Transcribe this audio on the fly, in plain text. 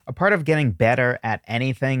A part of getting better at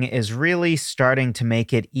anything is really starting to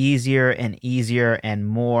make it easier and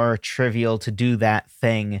more trivial to do that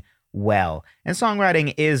thing well. And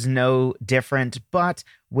songwriting is no different, but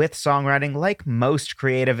with songwriting, like most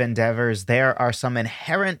creative endeavors, there are some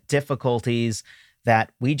inherent difficulties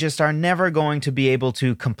that we just are never going to be able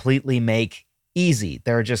to completely make easy.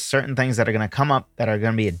 There are just certain things that are going to come up that are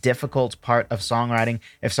going to be a difficult part of songwriting.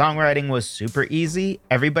 If songwriting was super easy,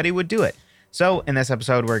 everybody would do it. So, in this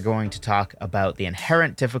episode, we're going to talk about the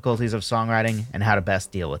inherent difficulties of songwriting and how to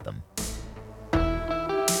best deal with them.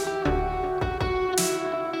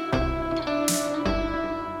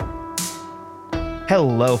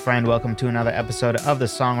 Hello, friend. Welcome to another episode of the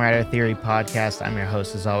Songwriter Theory Podcast. I'm your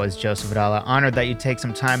host, as always, Joseph Adala. Honored that you take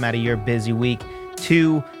some time out of your busy week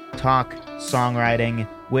to talk songwriting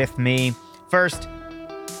with me. First,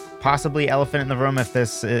 possibly elephant in the room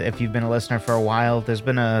if you've been a listener for a while. There's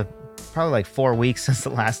been probably like 4 weeks since the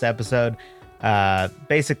last episode.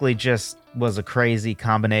 Basically just was a crazy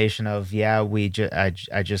combination of, I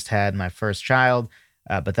just had my first child,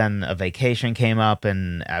 but then a vacation came up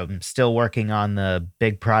and I'm still working on the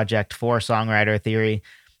big project for Songwriter Theory.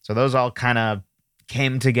 So those all kind of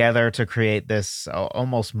came together to create this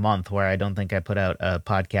almost month where I don't think I put out a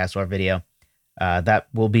podcast or video. That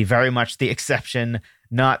will be very much the exception,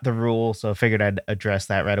 not the rule. So I figured I'd address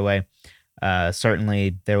that right away.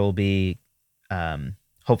 Certainly there will be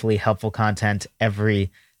hopefully helpful content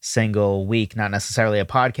every single week, not necessarily a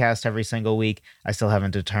podcast every single week. I still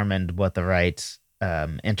haven't determined what the right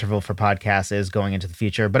interval for podcasts is going into the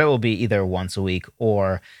future, but it will be either once a week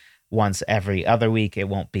or once every other week. It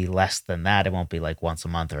won't be less than that. It won't be like once a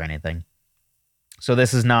month or anything. So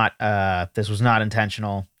this was not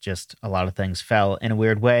intentional. Just a lot of things fell in a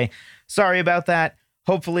weird way. Sorry about that.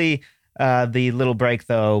 Hopefully the little break,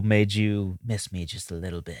 though, made you miss me just a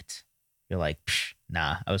little bit. You're like,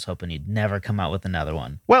 nah, I was hoping you'd never come out with another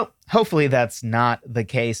one. Well, hopefully that's not the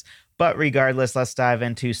case. But regardless, let's dive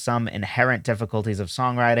into some inherent difficulties of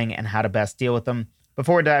songwriting and how to best deal with them.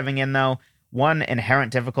 Before diving in, though, one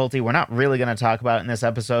inherent difficulty we're not really going to talk about in this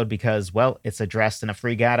episode because, well, it's addressed in a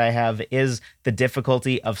free guide I have, is the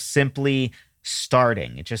difficulty of simply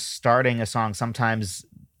starting. Just starting a song. Sometimes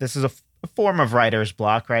this is a form of writer's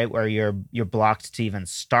block, right? Where you're blocked to even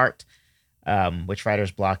start, which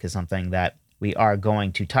writer's block is something that we are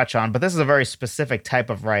going to touch on. But this is a very specific type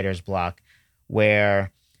of writer's block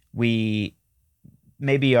where we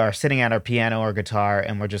maybe are sitting at our piano or guitar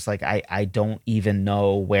and we're just like, I don't even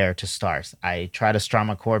know where to start. I try to strum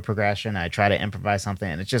a chord progression. I try to improvise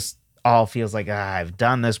something and it just all feels like, I've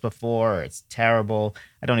done this before. Or it's terrible.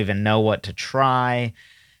 I don't even know what to try.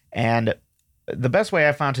 And the best way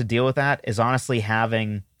I found to deal with that is honestly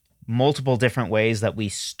having multiple different ways that we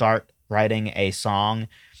start writing a song.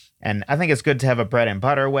 And I think it's good to have a bread and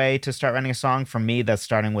butter way to start writing a song. For me, that's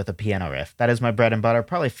starting with a piano riff. That is my bread and butter.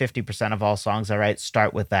 Probably 50% of all songs I write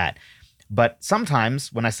start with that. But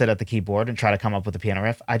sometimes when I sit at the keyboard and try to come up with a piano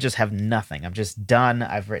riff, I just have nothing. I'm just done.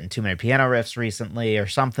 I've written too many piano riffs recently or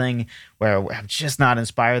something where I'm just not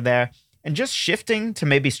inspired there. And just shifting to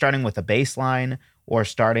maybe starting with a bass line or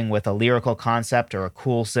starting with a lyrical concept or a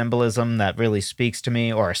cool symbolism that really speaks to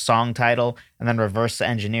me, or a song title, and then reverse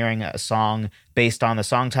engineering a song based on the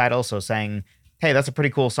song title. So saying, hey, that's a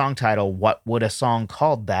pretty cool song title. What would a song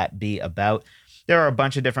called that be about? There are a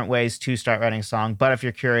bunch of different ways to start writing a song, but if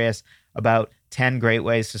you're curious about 10 great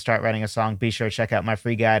ways to start writing a song, be sure to check out my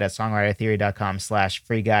free guide at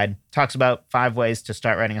songwritertheory.com/free guide. Talks about 5 ways to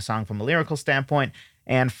start writing a song from a lyrical standpoint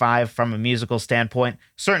and 5 from a musical standpoint.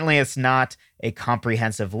 Certainly it's not a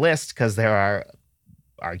comprehensive list because there are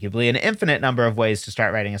arguably an infinite number of ways to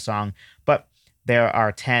start writing a song, but there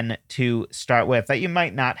are 10 to start with that you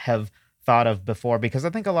might not have thought of before, because I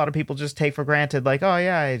think a lot of people just take for granted, like, oh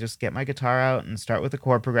yeah, I just get my guitar out and start with a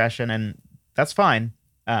chord progression, and that's fine.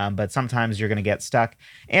 But sometimes you're going to get stuck.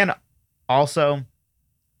 And also,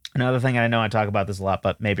 another thing, I know I talk about this a lot,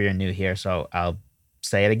 but maybe you're new here, so I'll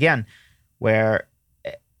say it again, where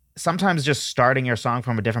sometimes just starting your song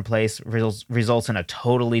from a different place results in a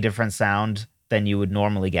totally different sound than you would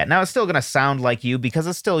normally get. Now, it's still going to sound like you because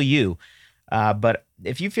it's still you. But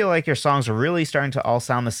if you feel like your songs are really starting to all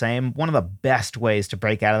sound the same, one of the best ways to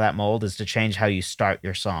break out of that mold is to change how you start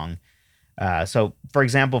your song. So, for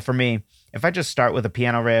example, for me, if I just start with a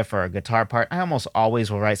piano riff or a guitar part, I almost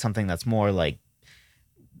always will write something that's more like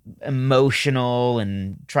emotional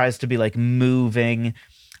and tries to be like moving.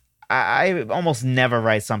 I almost never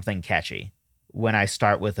write something catchy when I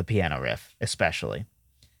start with a piano riff, especially.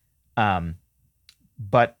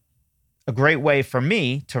 But a great way for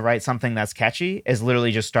me to write something that's catchy is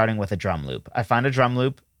literally just starting with a drum loop. I find a drum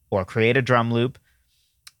loop or create a drum loop,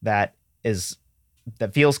 that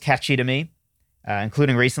feels catchy to me,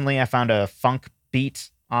 including recently I found a funk beat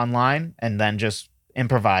online and then just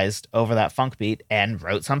improvised over that funk beat and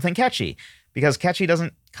wrote something catchy, because catchy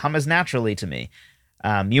doesn't come as naturally to me.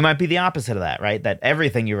 You might be the opposite of that, right? That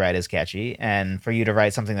everything you write is catchy, and for you to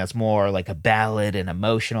write something that's more like a ballad and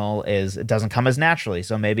emotional it doesn't come as naturally.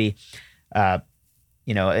 So maybe,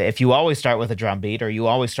 if you always start with a drum beat, or you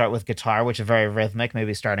always start with guitar, which is very rhythmic,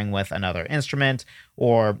 maybe starting with another instrument,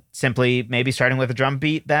 or simply maybe starting with a drum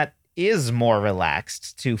beat that is more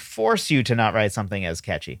relaxed to force you to not write something as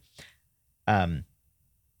catchy.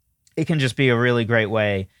 It can just be a really great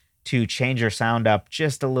way to change your sound up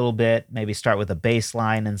just a little bit. Maybe start with a bass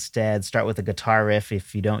line instead. Start with a guitar riff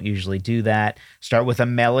if you don't usually do that. Start with a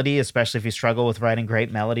melody, especially if you struggle with writing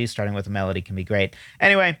great melodies. Starting with a melody can be great.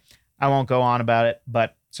 Anyway, I won't go on about it,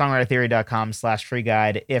 but songwritertheory.com/free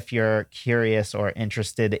guide if you're curious or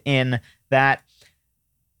interested in that.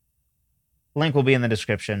 Link will be in the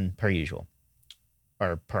description per usual,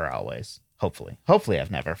 or per always, hopefully. Hopefully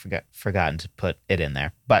I've never forgotten to put it in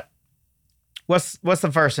there. But what's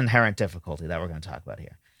the first inherent difficulty that we're going to talk about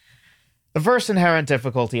here? The first inherent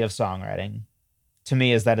difficulty of songwriting, to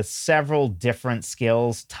me, is that it's several different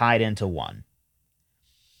skills tied into one.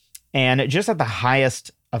 And just at the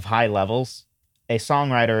highest of high levels, a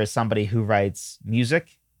songwriter is somebody who writes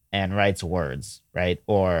music and writes words, right?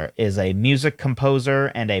 Or is a music composer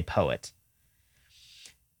and a poet.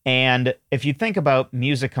 And if you think about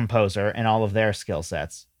music composer and all of their skill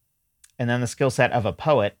sets, and then the skill set of a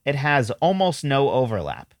poet, it has almost no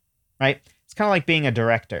overlap, right? It's kind of like being a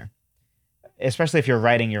director, especially if you're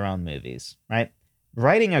writing your own movies, right?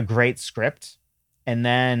 Writing a great script and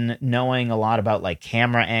then knowing a lot about like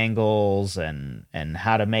camera angles and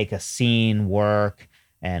how to make a scene work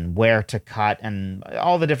and where to cut and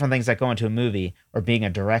all the different things that go into a movie, or being a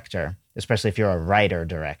director, especially if you're a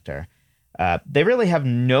writer-director, they really have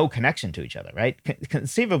no connection to each other, right?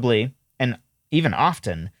 Conceivably, and even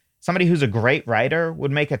often, somebody who's a great writer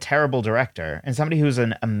would make a terrible director, and somebody who's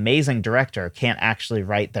an amazing director can't actually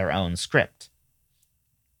write their own script.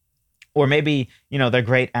 Or maybe, they're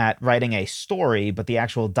great at writing a story, but the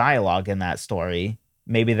actual dialogue in that story,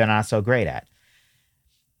 maybe they're not so great at.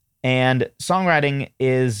 And songwriting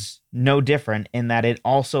is no different in that it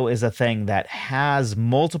also is a thing that has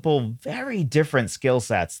multiple very different skill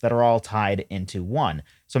sets that are all tied into one.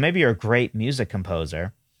 So maybe you're a great music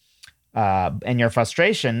composer, and your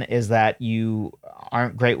frustration is that you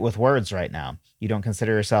aren't great with words right now. You don't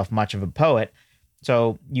consider yourself much of a poet.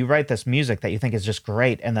 So you write this music that you think is just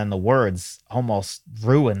great, and then the words almost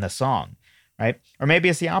ruin the song, right? Or maybe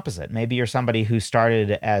it's the opposite. Maybe you're somebody who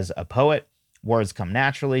started as a poet, words come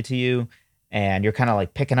naturally to you, and you're kind of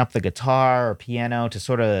like picking up the guitar or piano to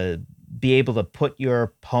sort of be able to put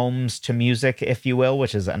your poems to music, if you will,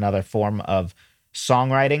 which is another form of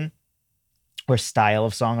songwriting, or style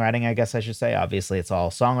of songwriting, I guess I should say. Obviously, it's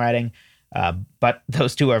all songwriting, but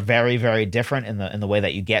those two are very, very different in the way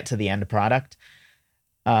that you get to the end product.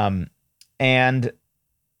 And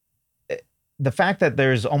the fact that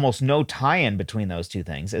there's almost no tie-in between those two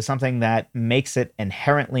things is something that makes it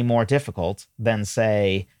inherently more difficult than,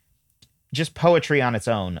 say, just poetry on its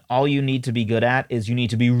own. All you need to be good at is you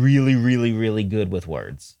need to be really, really, really good with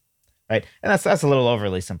words, right? And that's a little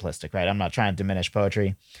overly simplistic, right? I'm not trying to diminish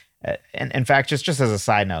poetry. And in fact, just as a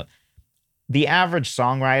side note, the average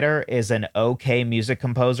songwriter is an okay music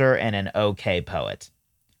composer and an okay poet,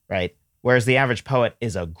 right? Whereas the average poet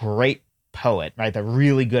is a great poet, right? They're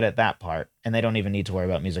really good at that part, and they don't even need to worry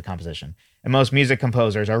about music composition. And most music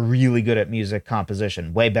composers are really good at music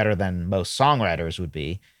composition, way better than most songwriters would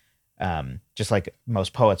be. Just like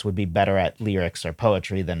most poets would be better at lyrics or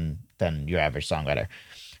poetry than your average songwriter.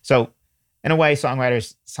 So in a way,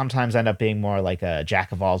 songwriters sometimes end up being more like a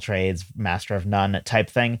jack of all trades, master of none type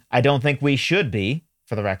thing. I don't think we should be,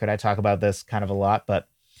 for the record. I talk about this kind of a lot, but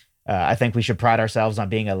I think we should pride ourselves on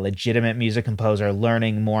being a legitimate music composer,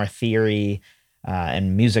 learning more theory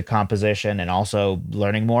and music composition, and also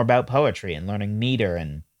learning more about poetry and learning meter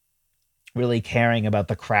and really caring about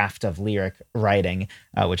the craft of lyric writing,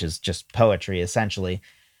 which is just poetry, essentially.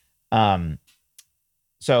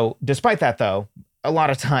 So despite that, though, a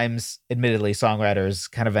lot of times, admittedly, songwriters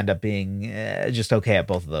kind of end up being just okay at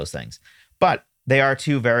both of those things. But they are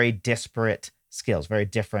two very disparate skills, very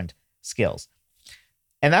different skills.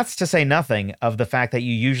 And that's to say nothing of the fact that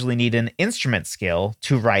you usually need an instrument skill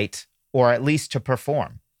to write, or at least to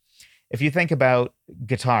perform. If you think about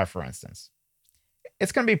guitar, for instance,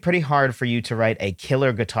 it's going to be pretty hard for you to write a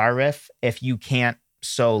killer guitar riff if you can't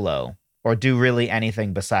solo or do really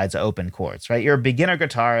anything besides open chords, right? You're a beginner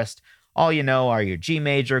guitarist. all you know are your G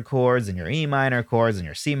major chords and your E minor chords and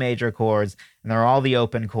your C major chords, and they're all the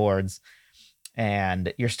open chords.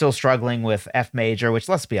 And you're still struggling with F major, which,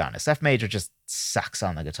 let's be honest, F major just sucks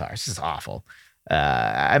on the guitar. It's just awful.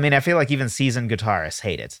 I mean, I feel like even seasoned guitarists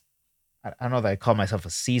hate it. I don't know that I call myself a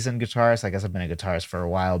seasoned guitarist. I guess I've been a guitarist for a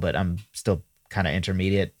while, but I'm still kind of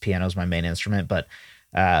intermediate. Piano's my main instrument. But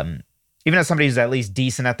even as somebody who's at least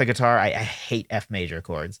decent at the guitar, I hate F major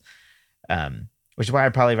chords, which is why I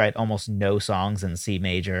probably write almost no songs in C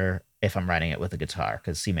major if I'm writing it with a guitar,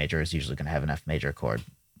 because C major is usually going to have an F major chord.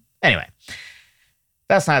 Anyway,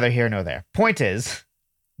 that's neither here nor there. Point is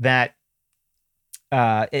that,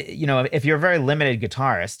 if you're a very limited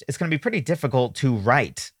guitarist, it's going to be pretty difficult to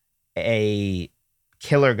write a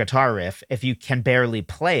killer guitar riff if you can barely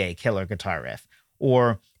play a killer guitar riff,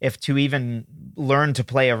 or if to even learn to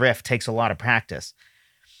play a riff takes a lot of practice.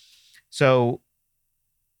 So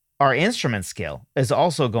our instrument skill is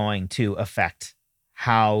also going to affect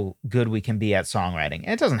how good we can be at songwriting.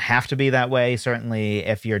 And it doesn't have to be that way. Certainly,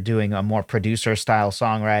 if you're doing a more producer-style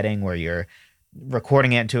songwriting where you're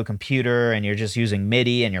recording it into a computer and you're just using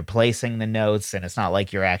MIDI and you're placing the notes, and it's not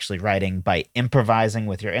like you're actually writing by improvising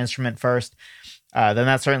with your instrument first, then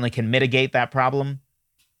that certainly can mitigate that problem.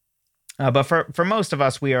 But for most of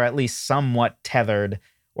us, we are at least somewhat tethered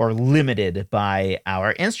or limited by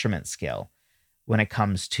our instrument skill when it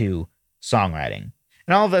comes to songwriting.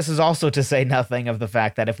 And all of this is also to say nothing of the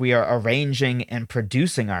fact that if we are arranging and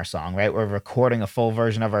producing our song, right, we're recording a full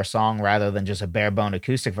version of our song rather than just a bare-bone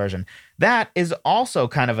acoustic version, that is also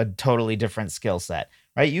kind of a totally different skill set,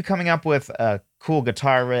 right? You coming up with a cool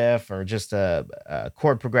guitar riff or just a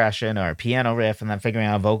chord progression or a piano riff and then figuring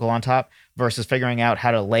out a vocal on top versus figuring out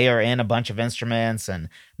how to layer in a bunch of instruments and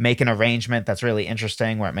make an arrangement that's really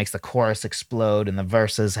interesting where it makes the chorus explode and the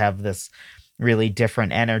verses have this really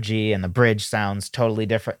different energy and the bridge sounds totally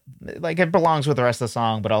different. Like it belongs with the rest of the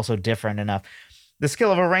song, but also different enough. The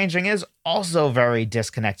skill of arranging is also very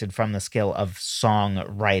disconnected from the skill of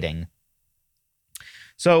songwriting.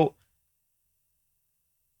 So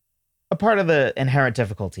a part of the inherent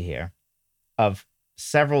difficulty here of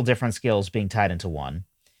several different skills being tied into one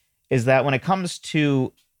is that when it comes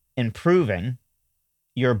to improving,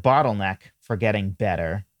 your bottleneck for getting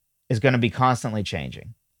better is going to be constantly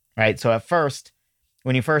changing. Right. So at first,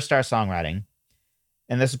 when you first start songwriting,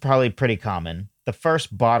 and this is probably pretty common, the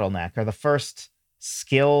first bottleneck or the first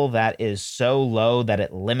skill that is so low that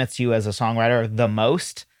it limits you as a songwriter the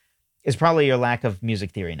most is probably your lack of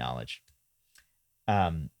music theory knowledge.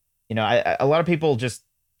 A lot of people just,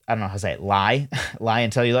 I don't know how to say it, lie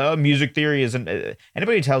and tell you, oh, music theory isn't.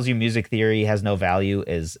 Anybody who tells you music theory has no value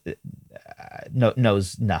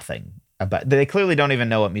knows nothing about. They clearly don't even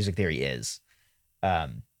know what music theory is.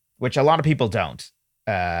 Which a lot of people don't.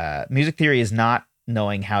 Music theory is not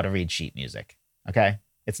knowing how to read sheet music, okay?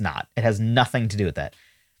 It's not. It has nothing to do with that.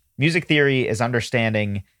 Music theory is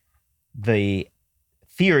understanding the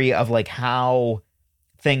theory of like how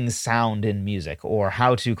things sound in music or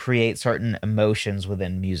how to create certain emotions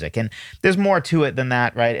within music. And there's more to it than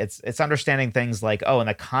that, right? It's understanding things like, in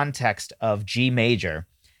the context of G major,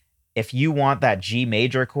 if you want that G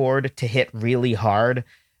major chord to hit really hard,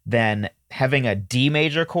 then having a D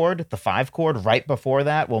major chord, the 5 chord right before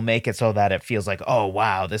that, will make it so that it feels like, oh,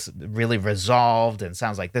 wow, this really resolved and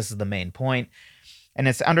sounds like this is the main point. And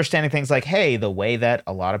it's understanding things like, hey, the way that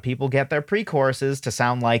a lot of people get their pre-choruses to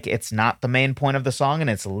sound like it's not the main point of the song and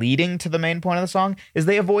it's leading to the main point of the song is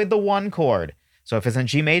they avoid the 1 chord. So if it's in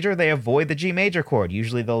G major, they avoid the G major chord.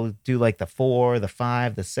 Usually they'll do like the 4, the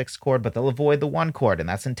 5, the 6 chord, but they'll avoid the 1 chord, and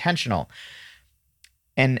that's intentional.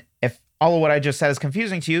 And if all of what I just said is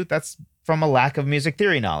confusing to you, that's from a lack of music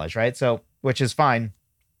theory knowledge, right? So, which is fine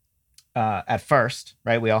at first,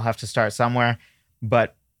 right? We all have to start somewhere,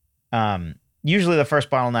 but usually the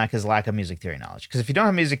first bottleneck is lack of music theory knowledge. Because if you don't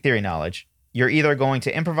have music theory knowledge, you're either going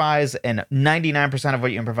to improvise, and 99% of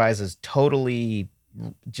what you improvise is totally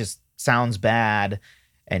just sounds bad,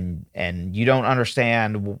 and you don't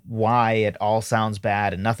understand why it all sounds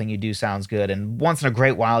bad, and nothing you do sounds good. And once in a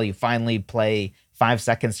great while, you finally play 5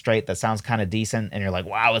 seconds straight that sounds kind of decent, and you're like,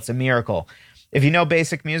 wow, it's a miracle. If you know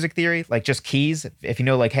basic music theory, like just keys, if you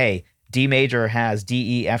know like, hey, D major has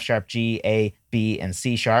D, E, F sharp, G, A, B, and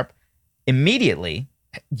C sharp, immediately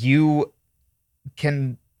you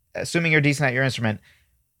can, assuming you're decent at your instrument,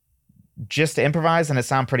 just improvise and it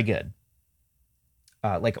sounds pretty good.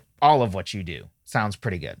 Like all of what you do sounds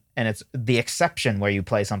pretty good. And it's the exception where you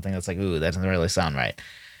play something that's like, ooh, that doesn't really sound right.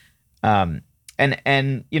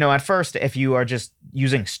 And at first, if you are just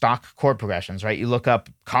using stock chord progressions, right, you look up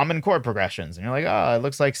common chord progressions and you're like, oh, it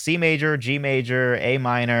looks like C major, G major, A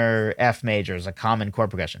minor, F major is a common chord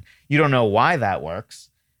progression. You don't know why that works.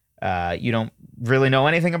 You don't really know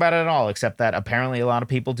anything about it at all, except that apparently a lot of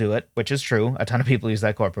people do it, which is true. A ton of people use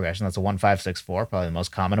that chord progression. That's a 1, 5, 6, 4, probably the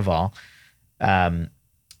most common of all.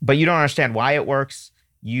 But you don't understand why it works.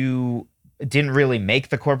 You didn't really make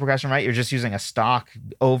the chord progression right. You're just using a stock,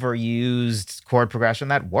 overused chord progression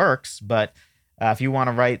that works. But if you want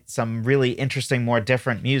to write some really interesting, more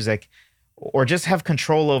different music, or just have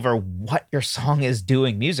control over what your song is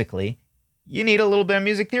doing musically, you need a little bit of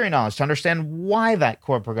music theory knowledge to understand why that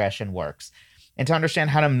chord progression works and to understand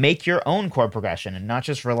how to make your own chord progression and not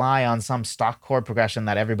just rely on some stock chord progression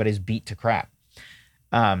that everybody's beat to crap.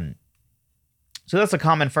 So that's a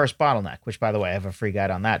common first bottleneck, which, by the way, I have a free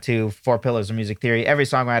guide on that too. 4 pillars of music theory every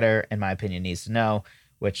songwriter, in my opinion, needs to know,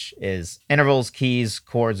 which is intervals, keys,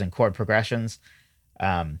 chords, and chord progressions.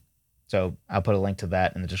 So I'll put a link to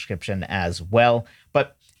that in the description as well.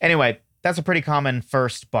 But anyway, that's a pretty common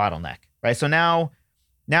first bottleneck, right? So now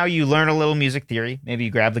you learn a little music theory. Maybe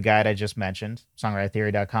you grab the guide I just mentioned,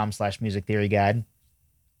 songwritertheory.com/music theory guide.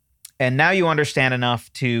 And now you understand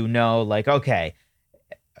enough to know, like, okay,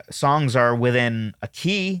 songs are within a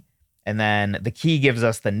key, and then the key gives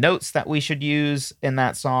us the notes that we should use in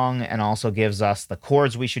that song and also gives us the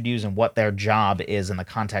chords we should use and what their job is in the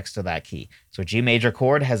context of that key. So a G major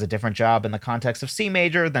chord has a different job in the context of C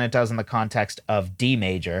major than it does in the context of D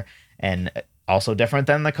major, and also different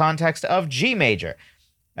than the context of G major.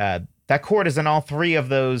 That chord is in all 3 of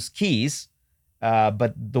those keys,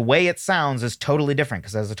 but the way it sounds is totally different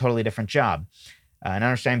because it has a totally different job. And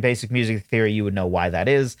understanding basic music theory, you would know why that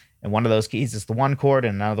is. And one of those keys is the 1 chord,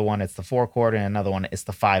 and another one it's the 4 chord, and another one is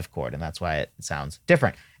the 5 chord, and that's why it sounds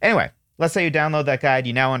different. Anyway, let's say you download that guide.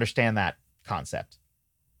 You now understand that concept.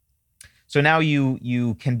 So now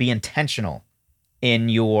you can be intentional in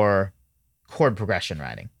your chord progression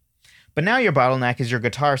writing. But now your bottleneck is your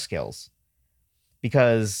guitar skills,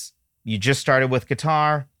 because you just started with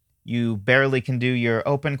guitar. You barely can do your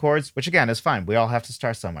open chords, which again is fine. We all have to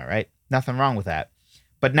start somewhere, right? Nothing wrong with that.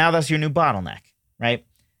 But now that's your new bottleneck, right?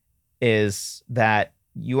 Is that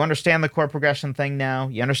you understand the chord progression thing now,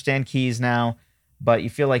 you understand keys now, but you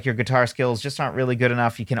feel like your guitar skills just aren't really good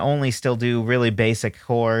enough. You can only still do really basic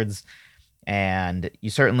chords, and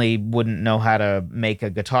you certainly wouldn't know how to make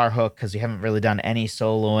a guitar hook because you haven't really done any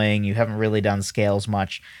soloing, you haven't really done scales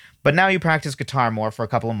much. But now you practice guitar more for a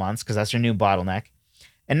couple of months because that's your new bottleneck.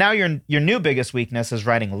 And now your new biggest weakness is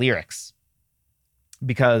writing lyrics,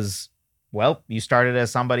 because, well, you started as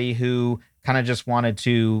somebody who kind of just wanted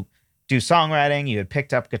to do songwriting. You had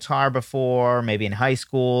picked up guitar before, maybe in high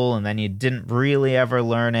school, and then you didn't really ever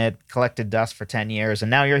learn it, collected dust for 10 years, and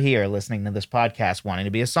now you're here listening to this podcast wanting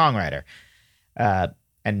to be a songwriter.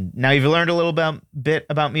 And now you've learned a little bit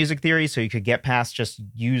about music theory, so you could get past just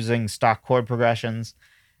using stock chord progressions,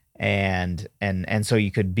 and so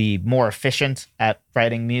you could be more efficient at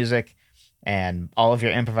writing music, and all of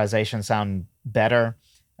your improvisation sound better,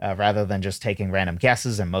 rather than just taking random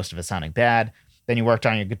guesses and most of it sounding bad. Then you worked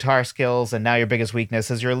on your guitar skills, and now your biggest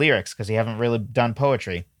weakness is your lyrics because you haven't really done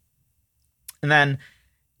poetry. And then,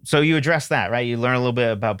 so you address that, right? You learn a little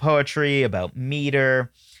bit about poetry, about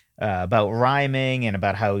meter, about rhyming, and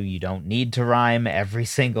about how you don't need to rhyme every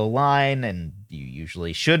single line, and you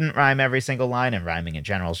usually shouldn't rhyme every single line, and rhyming in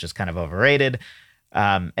general is just kind of overrated.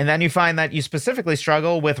 And then you find that you specifically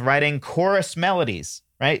struggle with writing chorus melodies,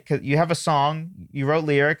 right? Because you have a song, you wrote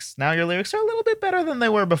lyrics, now your lyrics are a little bit better than they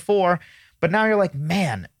were before, but now you're like,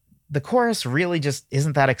 man, the chorus really just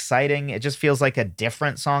isn't that exciting. It just feels like a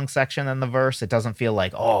different song section than the verse. It doesn't feel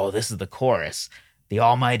like, oh, this is the chorus, the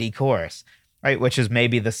almighty chorus, right? Which is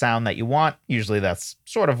maybe the sound that you want. Usually that's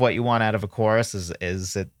sort of what you want out of a chorus.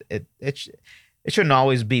 It shouldn't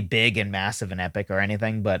always be big and massive and epic or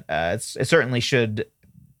anything, but it certainly should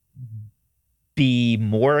be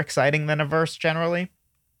more exciting than a verse generally.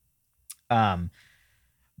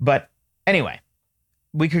 But anyway,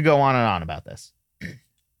 we could go on and on about this.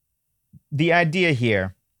 The idea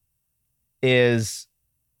here is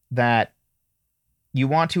that you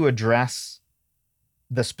want to address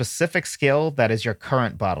the specific skill that is your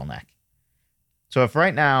current bottleneck. So if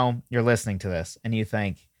right now you're listening to this and you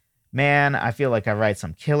think, man, I feel like I write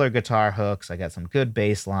some killer guitar hooks, I got some good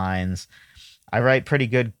bass lines, I write pretty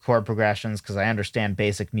good chord progressions because I understand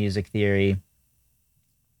basic music theory,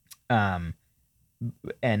 and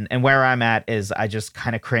where I'm at is I just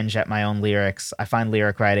kind of cringe at my own lyrics. I find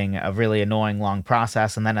lyric writing a really annoying long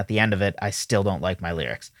process, and then at the end of it, I still don't like my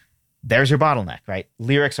lyrics. there's your bottleneck, right?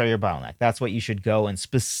 Lyrics are your bottleneck. That's what you should go and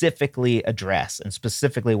specifically address and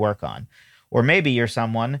specifically work on. Or maybe you're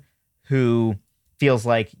someone who feels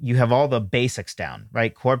like you have all the basics down,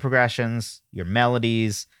 right? Chord progressions, your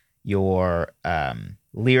melodies, your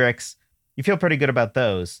lyrics. You feel pretty good about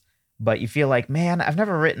those, but you feel like, man, I've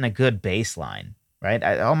never written a good bass line, right?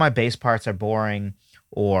 All my bass parts are boring,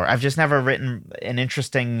 or I've just never written an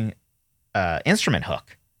interesting instrument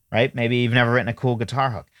hook, right? Maybe you've never written a cool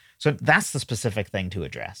guitar hook. So that's the specific thing to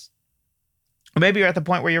address. Or maybe you're at the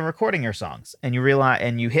point where you're recording your songs and you realize,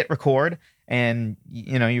 and you hit record, and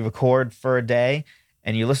you record for a day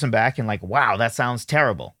and you listen back and like, wow, that sounds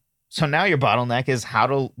terrible. So now your bottleneck is how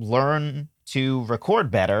to learn to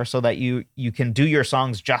record better so that you can do your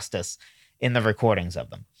songs justice in the recordings of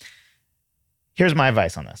them. Here's my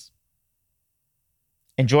advice on this.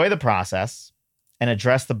 Enjoy the process and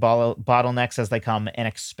address the bottlenecks as they come and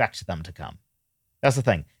expect them to come. That's the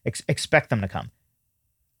thing. Expect them to come.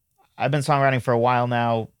 I've been songwriting for a while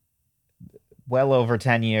now, well over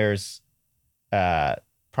 10 years,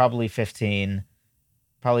 probably 15,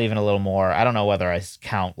 probably even a little more. I don't know whether I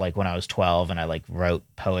count like when I was 12 and I like wrote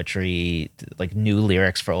poetry, like new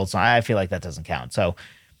lyrics for old songs. I feel like that doesn't count. So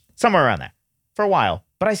somewhere around there for a while,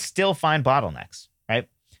 but I still find bottlenecks, right?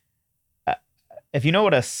 If you know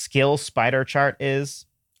what a skill spider chart is,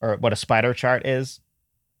 or what a spider chart is,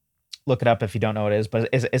 look it up if you don't know what it is. But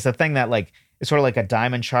it's a thing that like it's sort of like a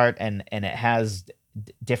diamond chart, and it has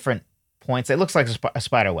different points. It looks like a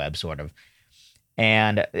spider web, sort of.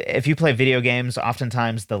 And if you play video games,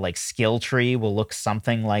 oftentimes the like skill tree will look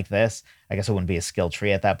something like this. I guess it wouldn't be a skill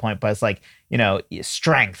tree at that point, but it's like,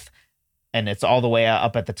 strength, and it's all the way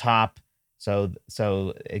up at the top. So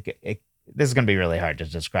this is going to be really hard to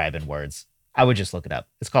describe in words. I would just look it up.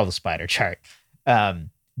 It's called the spider chart.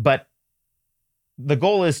 But the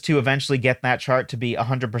goal is to eventually get that chart to be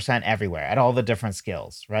 100% everywhere at all the different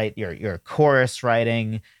skills, right? Your chorus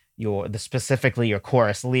writing, specifically your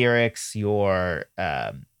chorus lyrics, your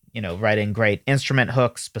writing great instrument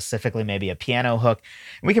hooks, specifically maybe a piano hook.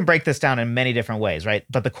 And we can break this down in many different ways, right?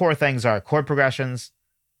 But the core things are chord progressions,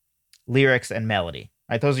 lyrics, and melody.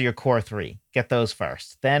 Right, those are your core three. Get those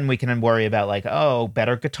first. Then we can worry about like,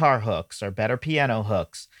 better guitar hooks or better piano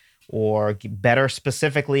hooks, or better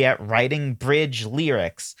specifically at writing bridge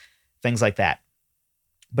lyrics, things like that.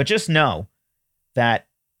 But just know that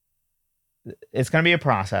it's going to be a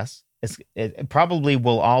process. It probably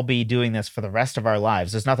will all be doing this for the rest of our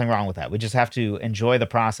lives. There's nothing wrong with that. We just have to enjoy the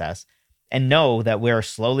process and know that we're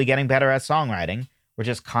slowly getting better at songwriting. We're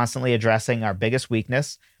just constantly addressing our biggest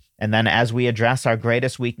weakness. And then as we address our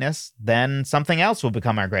greatest weakness, then something else will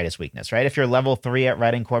become our greatest weakness, right? If you're level 3 at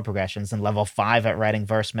writing chord progressions and level 5 at writing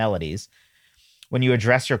verse melodies, when you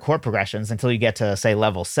address your chord progressions until you get to, say,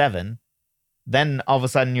 level 7, then all of a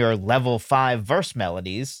sudden your level 5 verse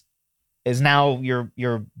melodies is now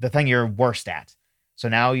the thing you're worst at. So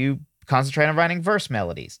now you concentrate on writing verse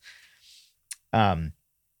melodies.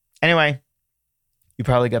 Anyway, you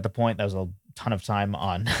probably got the point. That was a ton of time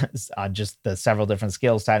on just the several different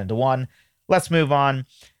skills tied into one. Let's move on.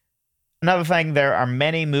 Another thing, there are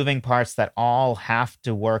many moving parts that all have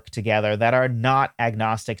to work together that are not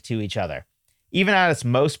agnostic to each other. Even at its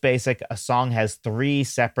most basic, a song has 3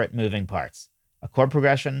 separate moving parts: a chord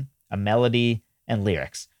progression, a melody, and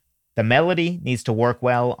lyrics. The melody needs to work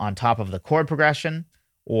well on top of the chord progression,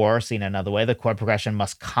 or seen another way, the chord progression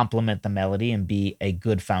must complement the melody and be a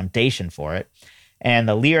good foundation for it. And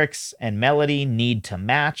the lyrics and melody need to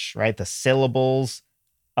match, right? The syllables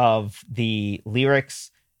of the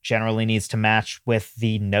lyrics generally needs to match with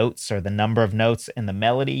the notes or the number of notes in the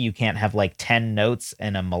melody. You can't have like 10 notes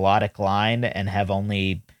in a melodic line and have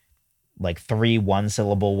only like 3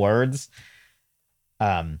 one-syllable words.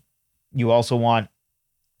 You also want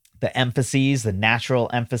the emphases, the natural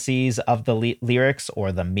emphases of the lyrics,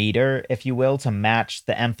 or the meter, if you will, to match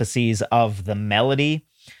the emphases of the melody.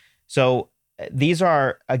 So these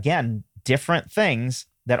are, again, different things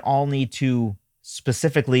that all need to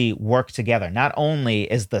specifically work together. Not only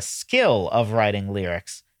is the skill of writing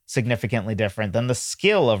lyrics significantly different than the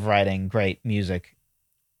skill of writing great music,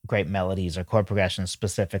 great melodies, or chord progressions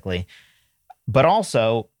specifically, but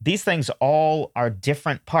also these things all are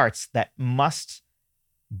different parts that must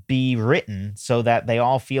be written so that they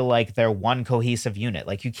all feel like they're one cohesive unit.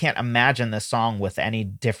 Like you can't imagine this song with any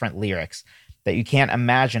different lyrics, that you can't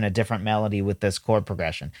imagine a different melody with this chord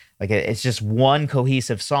progression. Like it's just one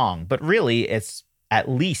cohesive song, but really it's at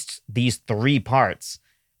least these 3 parts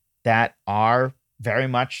that are very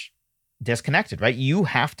much disconnected, right? You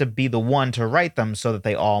have to be the one to write them so that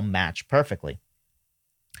they all match perfectly.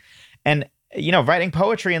 And Writing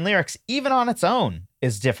poetry and lyrics, even on its own,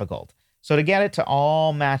 is difficult. So to get it to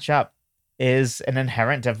all match up is an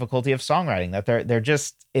inherent difficulty of songwriting, that there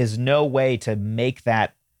just is no way to make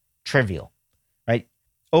that trivial, right?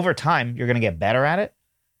 Over time, you're going to get better at it.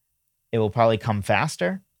 It will probably come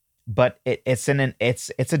faster, but it's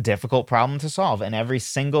a difficult problem to solve. And every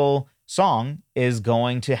single song is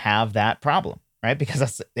going to have that problem, right? Because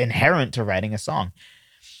that's inherent to writing a song.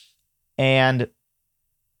 And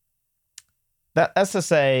that's to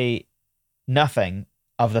say nothing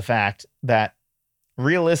of the fact that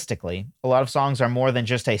realistically, a lot of songs are more than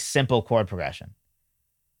just a simple chord progression,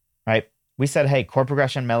 right? We said, hey, chord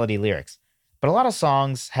progression, melody, lyrics. But a lot of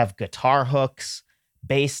songs have guitar hooks,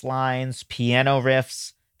 bass lines, piano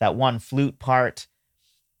riffs, that one flute part.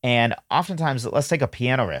 And oftentimes, let's take a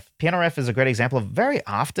piano riff. Piano riff is a great example of very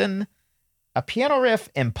often a piano riff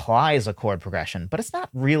implies a chord progression, but it's not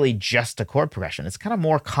really just a chord progression. It's kind of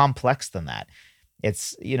more complex than that.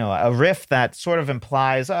 It's, a riff that sort of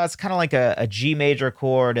implies, it's kind of like a G major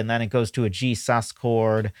chord, and then it goes to a G sus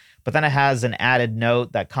chord, but then it has an added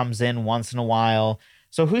note that comes in once in a while.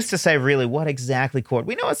 So who's to say really what exactly chord?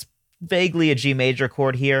 We know it's vaguely a G major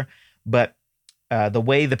chord here, but the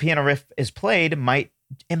way the piano riff is played might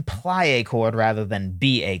imply a chord rather than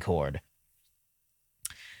be a chord.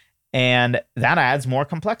 And that adds more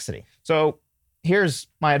complexity. So here's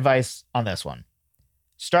my advice on this one.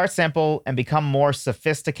 Start simple and become more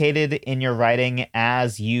sophisticated in your writing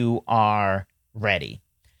as you are ready.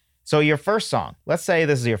 So your first song, let's say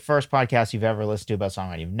this is your first podcast you've ever listened to about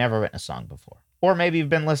songwriting. You've never written a song before. Or maybe you've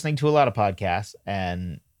been listening to a lot of podcasts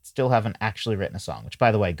and still haven't actually written a song, which,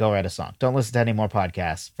 by the way, go write a song. Don't listen to any more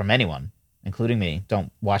podcasts from anyone, including me.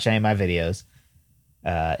 Don't watch any of my videos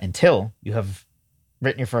until you have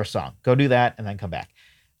written your first song. Go do that and then come back.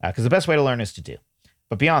 Because the best way to learn is to do.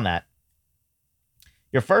 But beyond that,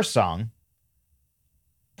 your first song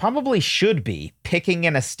probably should be picking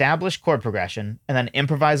an established chord progression and then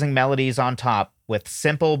improvising melodies on top with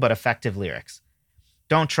simple but effective lyrics.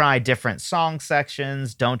 Don't try different song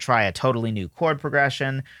sections. Don't try a totally new chord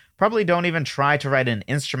progression. Probably don't even try to write an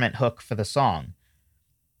instrument hook for the song.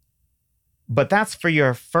 But that's for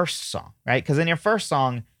your first song, right? Because in your first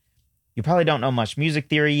song, you probably don't know much music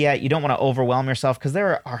theory yet. You don't want to overwhelm yourself because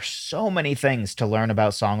there are so many things to learn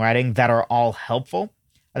about songwriting that are all helpful.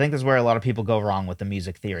 I think this is where a lot of people go wrong with the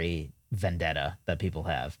music theory vendetta that people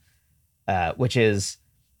have, which is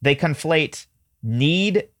they conflate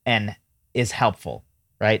need and is helpful,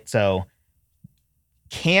 right? So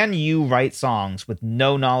can you write songs with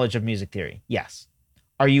no knowledge of music theory? Yes.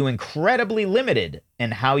 Are you incredibly limited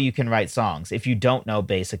in how you can write songs if you don't know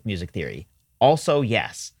basic music theory? Also,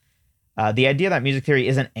 yes. The idea that music theory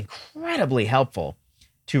isn't incredibly helpful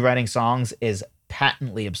to writing songs is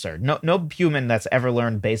patently absurd. No human that's ever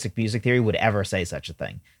learned basic music theory would ever say such a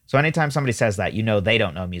thing. So anytime somebody says that, they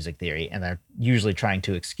don't know music theory, and they're usually trying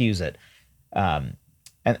to excuse it. And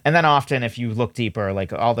then often, if you look deeper,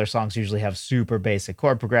 like all their songs usually have super basic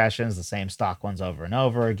chord progressions, the same stock ones over and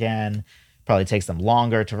over again. Probably takes them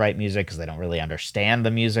longer to write music because they don't really understand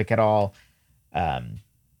the music at all.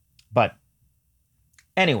 But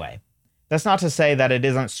anyway, that's not to say that it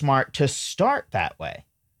isn't smart to start that way,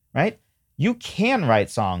 right? You can write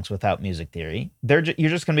songs without music theory. You're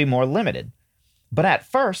just going to be more limited. But at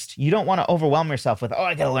first, you don't want to overwhelm yourself with,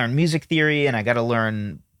 I got to learn music theory, and I got to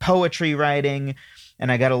learn poetry writing,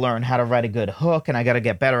 and I got to learn how to write a good hook, and I got to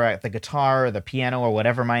get better at the guitar or the piano or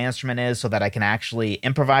whatever my instrument is so that I can actually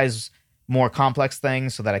improvise more complex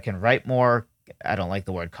things, so that I can write more, I don't like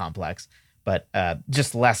the word complex, but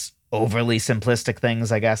just less overly simplistic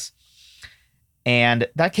things, I guess. And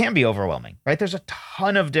that can be overwhelming, right? There's a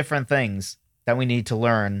ton of different things that we need to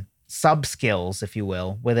learn, sub-skills, if you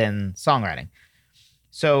will, within songwriting.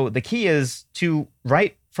 So the key is to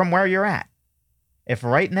write from where you're at. If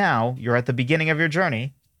right now you're at the beginning of your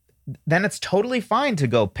journey, then it's totally fine to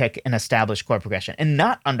go pick an established chord progression and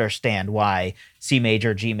not understand why C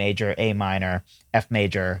major, G major, A minor, F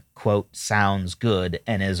major, quote, sounds good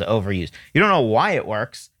and is overused. You don't know why it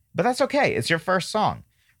works, but that's okay. It's your first song,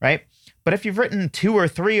 right? But if you've written 2 or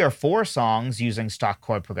 3 or 4 songs using stock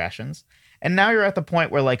chord progressions, and now you're at the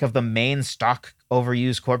point where, like, of the main stock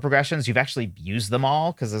overused chord progressions, you've actually used them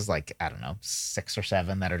all, because there's 6 or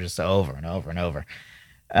 7 that are just over and over and over.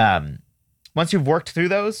 Once you've worked through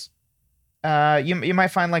those, you might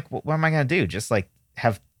find, what am I going to do? Just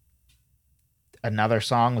have another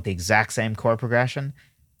song with the exact same chord progression?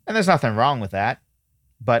 And there's nothing wrong with that.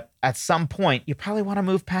 But at some point, you probably want to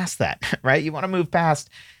move past that, right? You want to move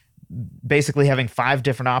past basically having 5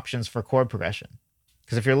 different options for chord progression.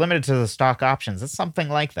 Because if you're limited to the stock options, it's something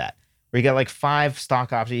like that. where you get like 5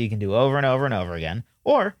 stock options you can do over and over and over again.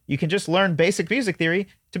 Or you can just learn basic music theory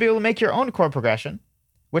to be able to make your own chord progression,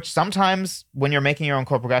 which sometimes when you're making your own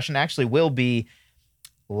chord progression actually will be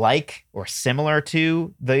like or similar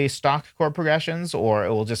to the stock chord progressions, or it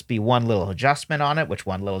will just be one little adjustment on it, which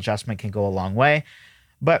one little adjustment can go a long way.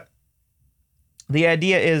 But the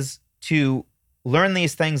idea is to learn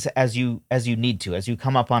these things as you need to, as you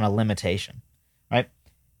come up on a limitation, right?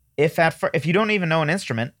 If you don't even know an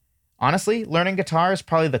instrument, honestly, learning guitar is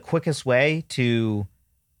probably the quickest way to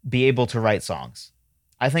be able to write songs.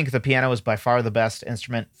 I think the piano is by far the best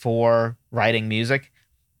instrument for writing music.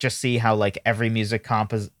 Just see how like every music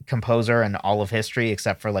composer in all of history,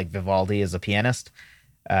 except for like Vivaldi, is a pianist.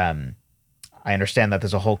 I understand that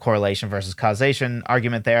there's a whole correlation versus causation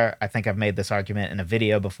argument there. I think I've made this argument in a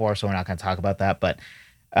video before, so we're not going to talk about that. But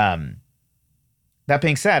that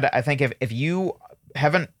being said, I think if you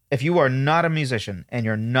are not a musician and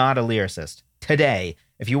you're not a lyricist today,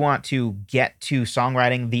 if you want to get to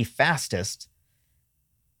songwriting the fastest,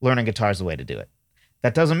 learning guitar is the way to do it.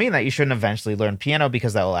 That doesn't mean that you shouldn't eventually learn piano,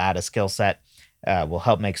 because that will add a skill set, will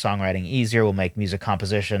help make songwriting easier, will make music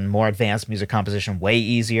composition, more advanced music composition, way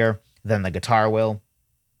easier than the guitar will.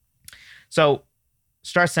 So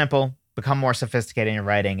start simple, become more sophisticated in your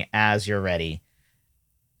writing as you're ready,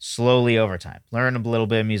 slowly over time. Learn a little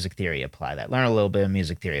bit of music theory, apply that. Learn a little bit of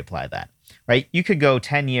music theory, apply that, right? You could go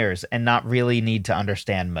 10 years and not really need to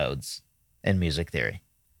understand modes in music theory,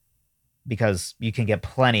 because you can get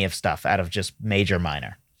plenty of stuff out of just major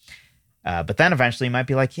minor. But then eventually you might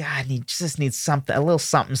be like, yeah, just need something, a little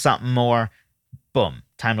something more. Boom,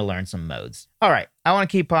 time to learn some modes. All right, I want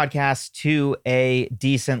to keep podcasts to a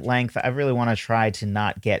decent length. I really want to try to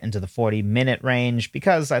not get into the 40-minute range,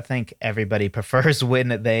 because I think everybody prefers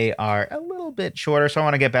when they are a little bit shorter. So I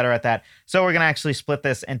want to get better at that. So we're going to actually split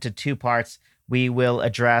this into 2 parts. We will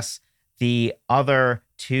address the other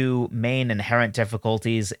 2 main inherent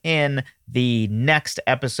difficulties in the next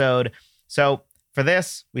episode. So for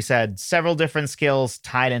this, we said several different skills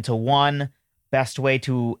tied into one. Best way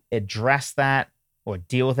to address that or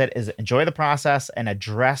deal with it is enjoy the process and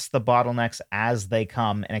address the bottlenecks as they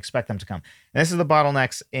come and expect them to come. And this is the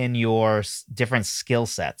bottlenecks in your different skill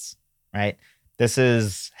sets, right? This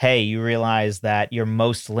is, hey, you realize that you're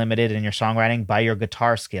most limited in your songwriting by your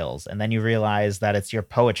guitar skills. And then you realize that it's your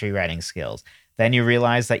poetry writing skills. Then you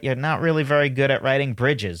realize that you're not really very good at writing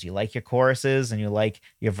bridges. You like your choruses and you like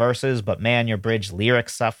your verses, but man, your bridge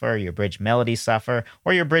lyrics suffer, your bridge melodies suffer,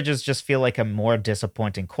 or your bridges just feel like a more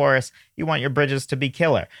disappointing chorus. You want your bridges to be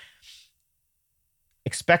killer.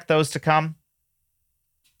 Expect those to come.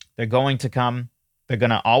 They're going to come. They're going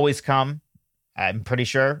to always come. I'm pretty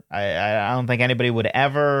sure. I don't think anybody would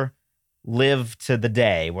ever live to the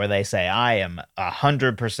day where they say, I am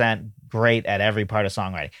 100% great at every part of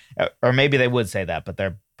songwriting. Or maybe they would say that, but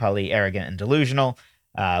they're probably arrogant and delusional.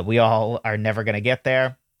 We all are never going to get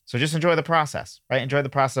there. So just enjoy the process, right? Enjoy the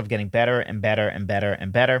process of getting better and better and better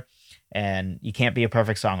and better. And you can't be a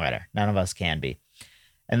perfect songwriter. None of us can be.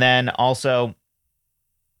 And then also,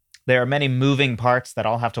 there are many moving parts that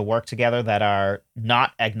all have to work together that are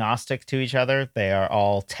not agnostic to each other. They are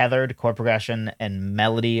all tethered. Chord progression and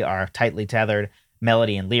melody are tightly tethered.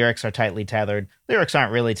 Melody and lyrics are tightly tethered. Lyrics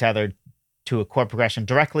aren't really tethered to a chord progression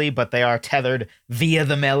directly, but they are tethered via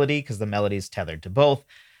the melody, because the melody is tethered to both.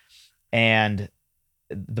 And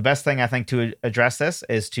the best thing I think to address this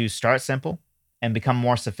is to start simple and become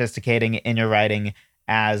more sophisticating in your writing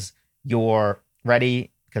as you're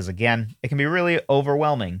ready. Because again, it can be really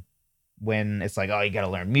overwhelming when it's like, oh, you got to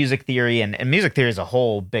learn music theory. And music theory is a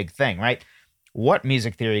whole big thing, right? What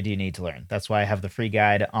music theory do you need to learn? That's why I have the free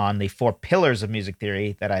guide on the 4 pillars of music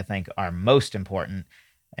theory that I think are most important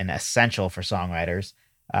and essential for songwriters.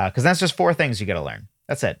 Because that's just 4 things you got to learn.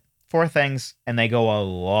 That's it. 4 things, and they go a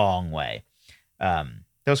long way.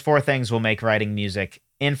 Those 4 things will make writing music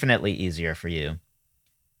infinitely easier for you,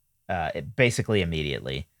 basically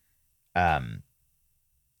immediately.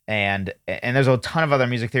 And there's a ton of other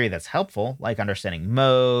music theory that's helpful, like understanding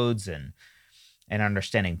modes and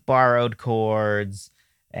understanding borrowed chords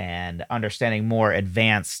and understanding more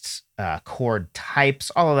advanced chord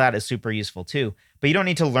types. All of that is super useful too. But you don't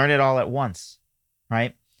need to learn it all at once,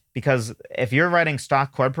 right? Because if you're writing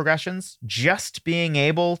stock chord progressions, just being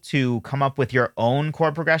able to come up with your own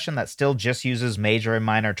chord progression that still just uses major and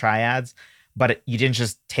minor triads, but you didn't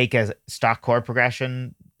just take a stock chord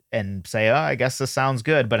progression and say, oh, I guess this sounds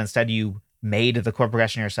good, but instead you made the chord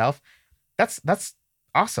progression yourself, that's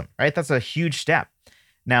awesome, right? That's a huge step.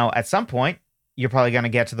 Now, at some point, you're probably going to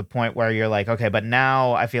get to the point where you're like, okay, but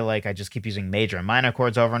now I feel like I just keep using major and minor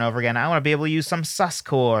chords over and over again. I want to be able to use some sus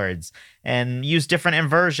chords and use different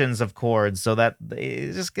inversions of chords so that they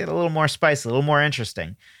just get a little more spicy, a little more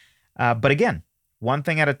interesting. But again, one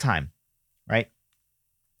thing at a time, right?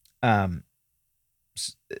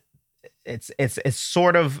 It's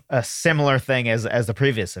sort of a similar thing as the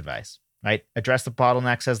previous advice, right? Address the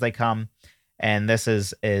bottlenecks as they come, and this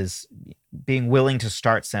is being willing to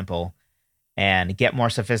start simple and get more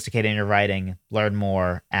sophisticated in your writing, learn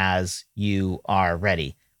more as you are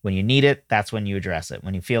ready. When you need it, that's when you address it.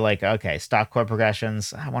 When you feel like, okay, stock chord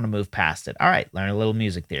progressions, I want to move past it. All right, learn a little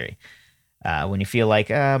music theory. When you feel like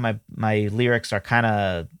my lyrics are kind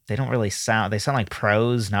of, they sound like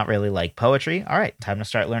prose, not really like poetry. All right, time to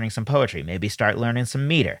start learning some poetry. Maybe start learning some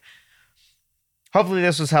meter. Hopefully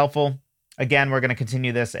this was helpful. Again, we're going to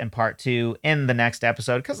continue this in part 2 in the next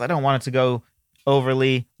episode because I don't want it to go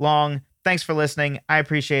overly long. Thanks for listening. I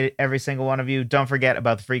appreciate it, every single one of you. Don't forget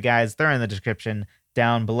about the free guides. They're in the description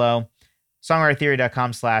down below.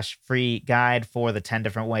 Songwritertheory.com/free guide for the 10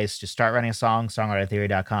 different ways to start writing a song.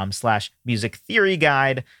 Songwritertheory.com/music theory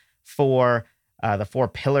guide for the 4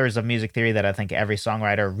 pillars of music theory that I think every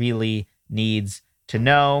songwriter really needs to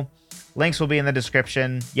know. Links will be in the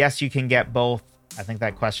description. Yes, you can get both. I think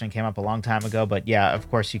that question came up a long time ago, but yeah,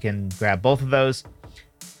 of course you can grab both of those.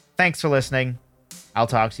 Thanks for listening. I'll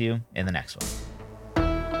talk to you in the next one.